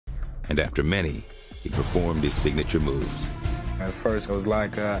And after many, he performed his signature moves. At first, it was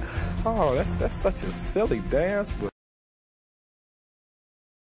like, oh, that's such a silly dance, but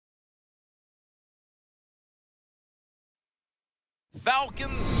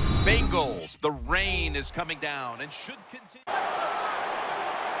Falcons, Bengals. The rain is coming down and should continue.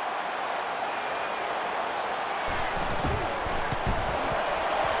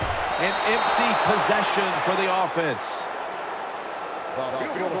 An empty possession for the offense. Going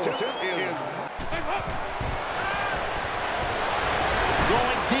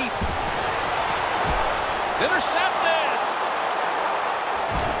deep. It's intercepted.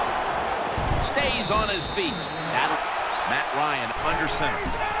 Stays on his feet. Matt Ryan under center.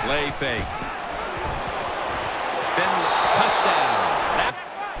 Play fake. Touchdown.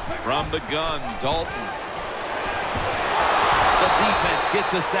 From the gun, Dalton. The defense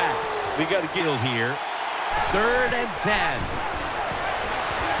gets a sack. We got to get here. 3rd and 10.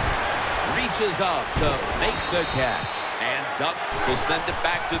 Reaches up to make the catch. And Duck will send it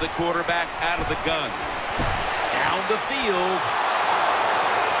back to the quarterback out of the gun. Down the field.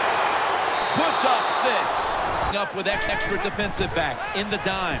 Puts up 6. Up with extra defensive backs in the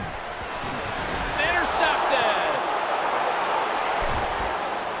dime. Intercepted.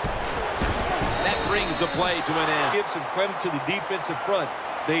 That brings the play to an end. Give some credit to the defensive front.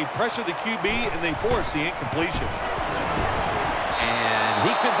 They pressure the QB and they force the incompletion. And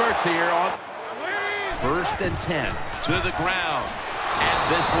he converts here on 1st and 10 to the ground. And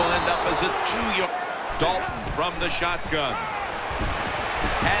this will end up as a 2-yard. Dalton from the shotgun.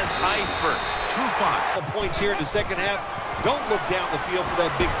 Has Eifert. Trufant. Some points here in the second half. Don't look down the field for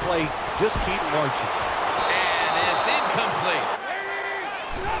that big play. Just keep marching. And it's incomplete.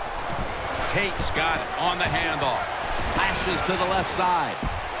 Tate's got it on the handoff. Slashes to the left side.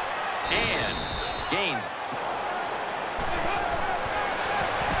 And gains.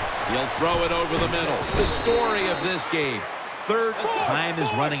 He'll throw it over the middle. The story of this game. 3rd time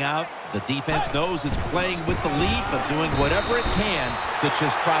is running out. The defense knows it's playing with the lead, but doing whatever it can to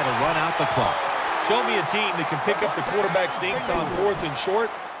just try to run out the clock. Show me a team that can pick up the quarterback sneaks on 4th and short.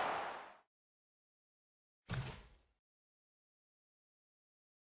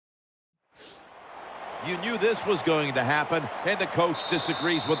 You knew this was going to happen, and the coach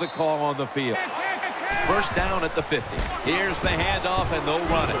disagrees with the call on the field. 1st down at the 50. Here's the handoff, and they'll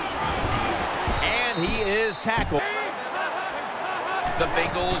run it. And he is tackled. The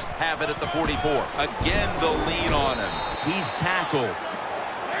Bengals have it at the 44. Again, they'll lean on him. He's tackled.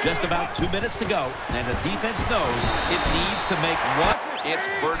 Just about 2 minutes to go, and the defense knows it needs to make what? It's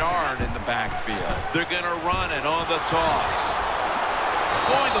Bernard in the backfield. They're going to run it on the toss.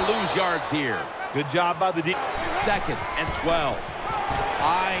 Going to lose yards here. Good job by the defense. 2nd and 12.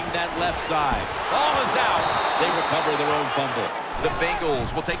 Eyeing that left side. Ball is out. They recover their own fumble. The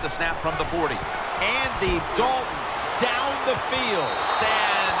Bengals will take the snap from the 40. Andy Dalton down the field.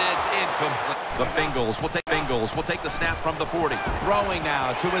 And it's incomplete. The Bengals will take the snap from the 40. Throwing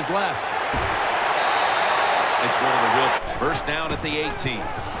now to his left. It's going to the 1st down at the 18.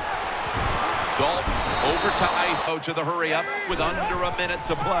 Dalton over to Ifo to the hurry up with under a minute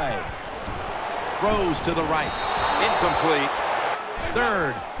to play. Throws to the right. Incomplete.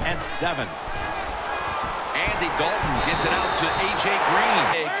 3rd and 7. Andy Dalton gets it out to A.J.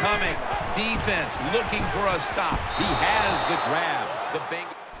 Green. Coming. Defense looking for a stop. He has the grab. The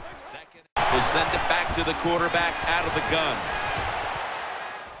Bengals will send it back to the quarterback out of the gun.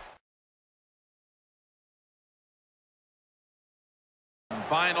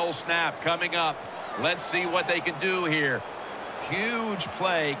 Final snap coming up. Let's see what they can do here. Huge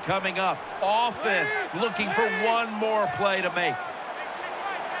play coming up. Offense looking for one more play to make.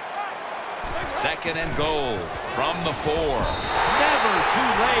 2nd and goal from the 4. Never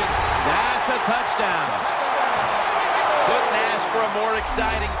too late. That's a touchdown. Couldn't ask for a more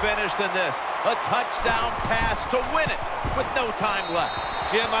exciting finish than this. A touchdown pass to win it with no time left.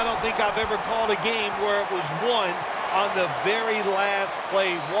 Jim, I don't think I've ever called a game where it was won on the very last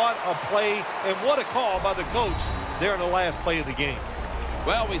play. What a play, and what a call by the coach there in the last play of the game.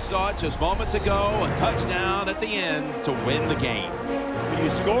 Well, we saw it just moments ago. A touchdown at the end to win the game. When you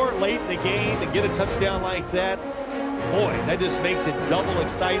score late in the game and get a touchdown like that, boy, that just makes it double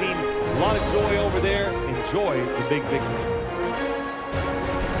exciting. A lot of joy over there. Enjoy the big victory.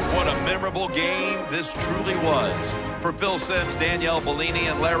 What a memorable game this truly was. For Phil Simms, Danielle Bellini,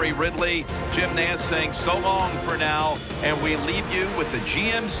 and Larry Ridley, Jim Nance saying so long for now, and we leave you with the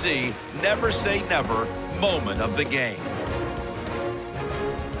GMC Never Say Never moment of the game.